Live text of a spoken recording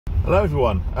Hello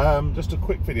everyone, just a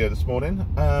quick video this morning.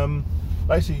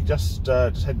 Basically just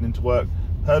heading into work,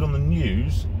 heard on the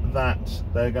news that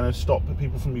they're going to stop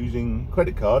people from using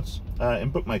credit cards in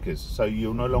bookmakers, so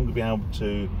you'll no longer be able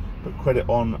to put credit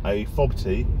on a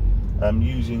FOBT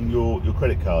using your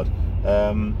credit card,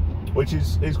 which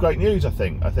is great news. I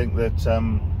think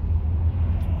that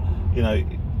you know,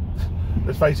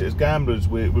 let's face it, as gamblers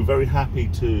we're very happy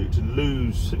to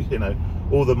lose, you know,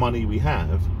 all the money we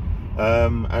have.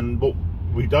 And what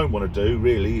we don't want to do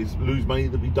really is lose money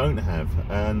that we don't have,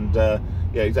 and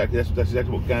yeah, exactly, that's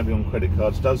exactly what gambling on credit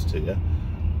cards does to you.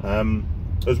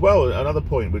 As well, another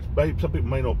point which some people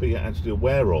may not be actually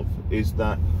aware of is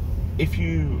that if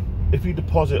you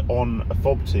deposit on a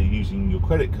FOBT using your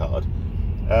credit card,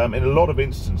 in a lot of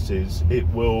instances it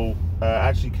will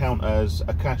actually count as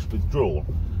a cash withdrawal,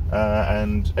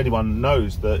 and anyone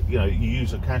knows that, you know, you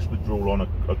use a cash withdrawal on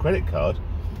a credit card,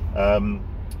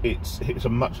 it's a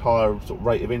much higher sort of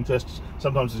rate of interest.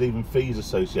 Sometimes there's even fees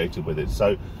associated with it.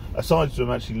 So aside from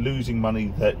actually losing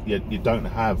money that you don't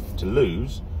have to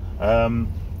lose,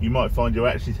 you might find you're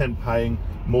actually then paying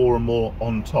more and more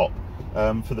on top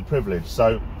for the privilege.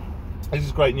 So this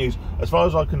is great news. As far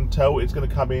as I can tell, it's going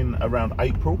to come in around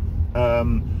April,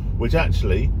 which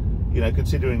actually, you know,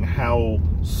 considering how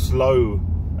slow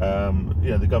you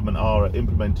know, the government are at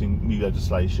implementing new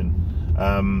legislation,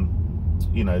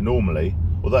 you know, normally.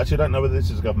 Although actually I don't know whether this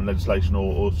is government legislation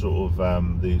or sort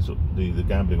of the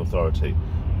gambling authority,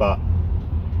 but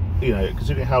you know,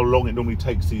 considering how long it normally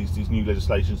takes these new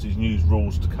legislations, these new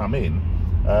rules to come in,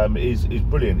 is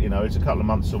brilliant. You know, it's a couple of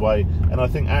months away, and I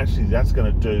think actually that's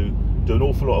going to do an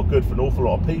awful lot of good for an awful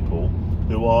lot of people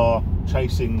who are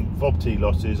chasing FOBT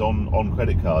losses on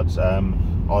credit cards.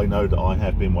 I know that I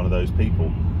have been one of those people,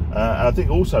 and I think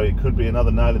also it could be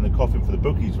another nail in the coffin for the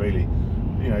bookies, really.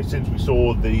 You know, since we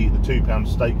saw the £2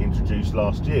 stake introduced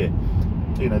last year,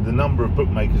 you know, the number of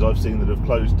bookmakers I've seen that have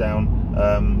closed down,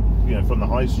 you know, from the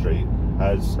high street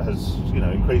has you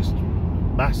know, increased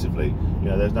massively. You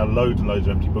know, there's now loads and loads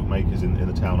of empty bookmakers in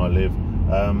the town I live.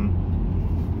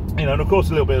 You know, and of course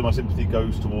a little bit of my sympathy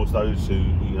goes towards those who,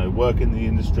 you know, work in the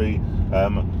industry,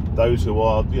 those who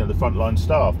are, you know, the frontline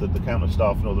staff, the counter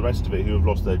staff and all the rest of it, who have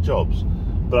lost their jobs.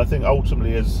 But I think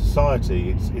ultimately as a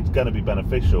society it's going to be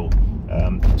beneficial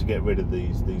to get rid of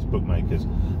these bookmakers.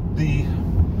 The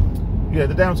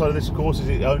downside of this, of course, is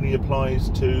it only applies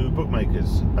to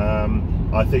bookmakers.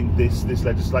 I think this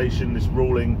legislation, this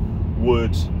ruling,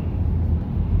 would,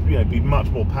 you know, be much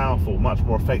more powerful, much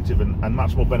more effective, and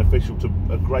much more beneficial to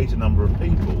a greater number of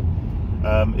people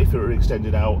if it were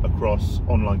extended out across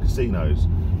online casinos,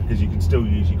 because you can still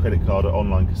use your credit card at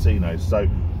online casinos. So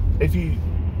if you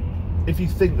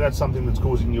think that's something that's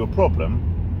causing you a problem,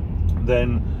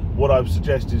 then what I would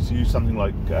suggest is use something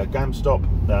like GamStop,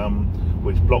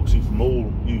 which blocks you from all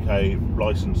UK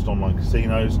licensed online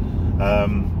casinos,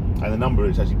 and the number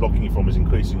it's actually blocking you from is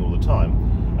increasing all the time.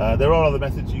 There are other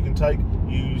methods you can take.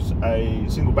 Use a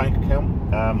single bank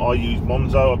account. I use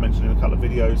Monzo, I've mentioned in a couple of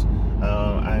videos,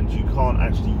 and you can't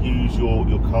actually use your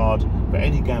card for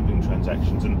any gambling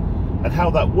transactions. And how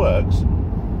that works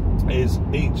is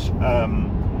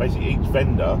basically each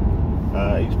vendor,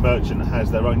 each merchant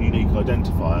has their own unique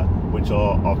identifier, which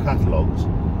are catalogues,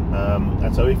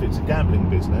 and so if it's a gambling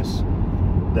business,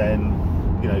 then,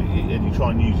 you know, and you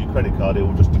try and use your credit card, it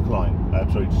will just decline.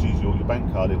 Sorry, just use your bank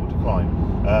card, it will decline.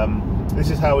 This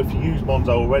is how, if you use Monzo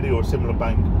already or a similar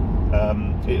bank,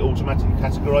 it automatically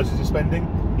categorises your spending.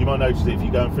 You might notice that if you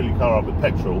go and fill your car up with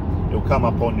petrol, it will come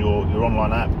up on your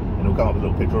online app, and it will come up with a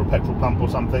little picture of a petrol pump or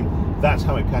something. That's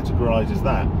how it categorises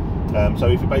that. So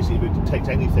if it detects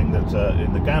anything that's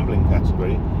in the gambling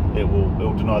category, it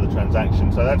will deny the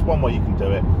transaction. So that's one way you can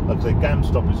do it. Like I say,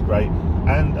 GamStop is great.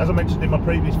 And as I mentioned in my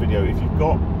previous video, if you've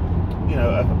got, you know,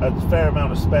 a fair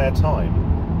amount of spare time,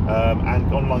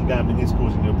 and online gambling is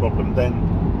causing you a problem, then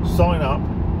sign up.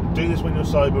 Do this when you're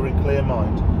sober, in clear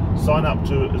mind. Sign up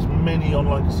to as many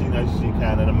online casinos as you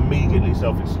can, and immediately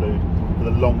self-exclude for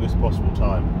the longest possible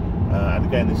time. And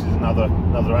again, this is another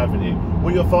avenue.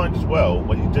 What you'll find as well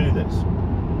when you do this,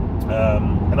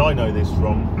 and I know this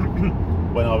from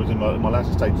when I was in my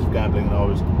latter stages of gambling, and I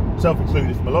was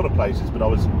self-excluded from a lot of places, but I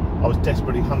was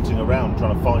desperately hunting around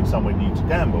trying to find somewhere new to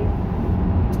gamble.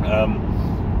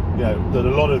 You know, that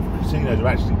a lot of casinos are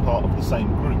actually part of the same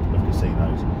group of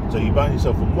casinos. So you burn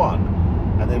yourself on one,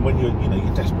 and then when you're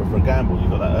desperate for a gamble,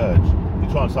 you've got that urge, you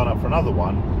try and sign up for another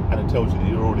one, and it tells you that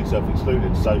you're already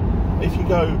self-excluded. So if you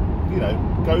go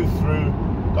through,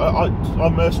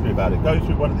 I'm mercenary about it, go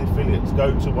through one of the affiliates,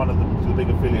 go to one of the big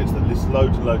affiliates that lists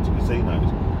loads and loads of casinos,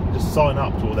 and just sign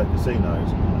up to all their casinos,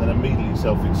 and then immediately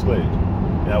self-exclude.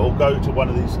 you know, or go to one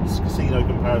of these casino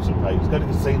comparison pages, go to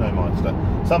Casino Meister,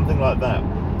 something like that.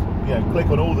 You know, click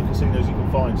on all the casinos you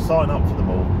can find, sign up for them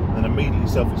all, and then immediately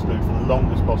self-exclude for the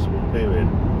longest possible period.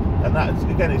 And that,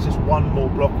 again, is just one more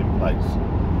block in place.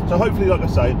 So hopefully, like I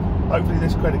say, hopefully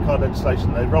this credit card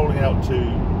legislation they're rolling out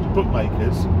to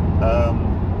bookmakers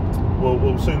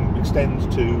will soon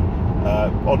extend to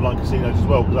online casinos as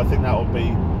well, because I think that will be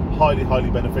highly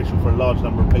beneficial for a large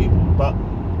number of people. But,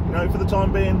 you know, for the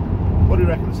time being, what do you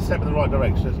reckon? It's a step in the right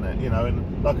direction, isn't it? You know,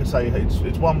 and like I say,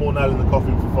 it's one more nail in the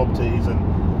coffin for FOBTs. And,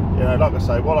 you know, like I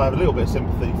say, while I have a little bit of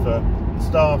sympathy for the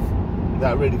staff,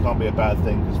 that really can't be a bad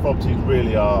thing, because FOBTs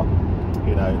really are,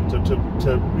 you know,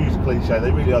 to use a cliche,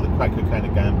 they really are the crack cocaine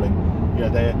of gambling. You know,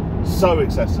 they're so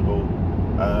accessible.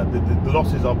 The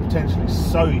losses are potentially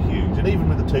so huge, and even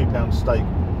with the £2 stake,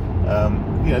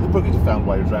 you know, the bookies have found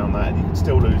ways around that, and you can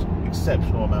still lose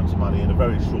exceptional amounts of money in a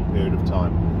very short period of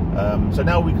time. So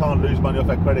now we can't lose money off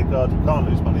our credit cards, we can't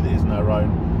lose money that isn't our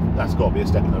own. That's got to be a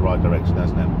step in the right direction,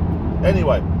 hasn't it?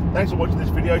 Anyway, thanks for watching this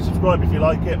video. Subscribe if you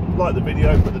like it, like the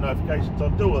video, put the notifications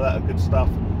on, do all that good stuff,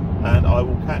 and I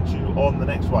will catch you on the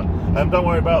next one. Don't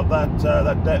worry about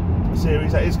that debt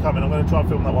series, that is coming. I'm going to try and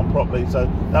film that one properly, so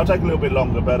that'll take a little bit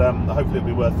longer, but hopefully it'll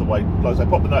be worth the wait. Like I say,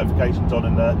 pop the notifications on,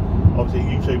 and obviously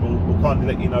YouTube will kindly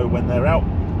let you know when they're out,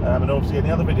 and obviously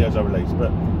any other videos I release.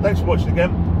 But thanks for watching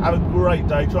again. Have a great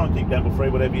day. Try and keep gamble free,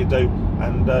 whatever you do,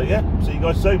 and yeah, see you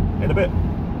guys soon in a bit.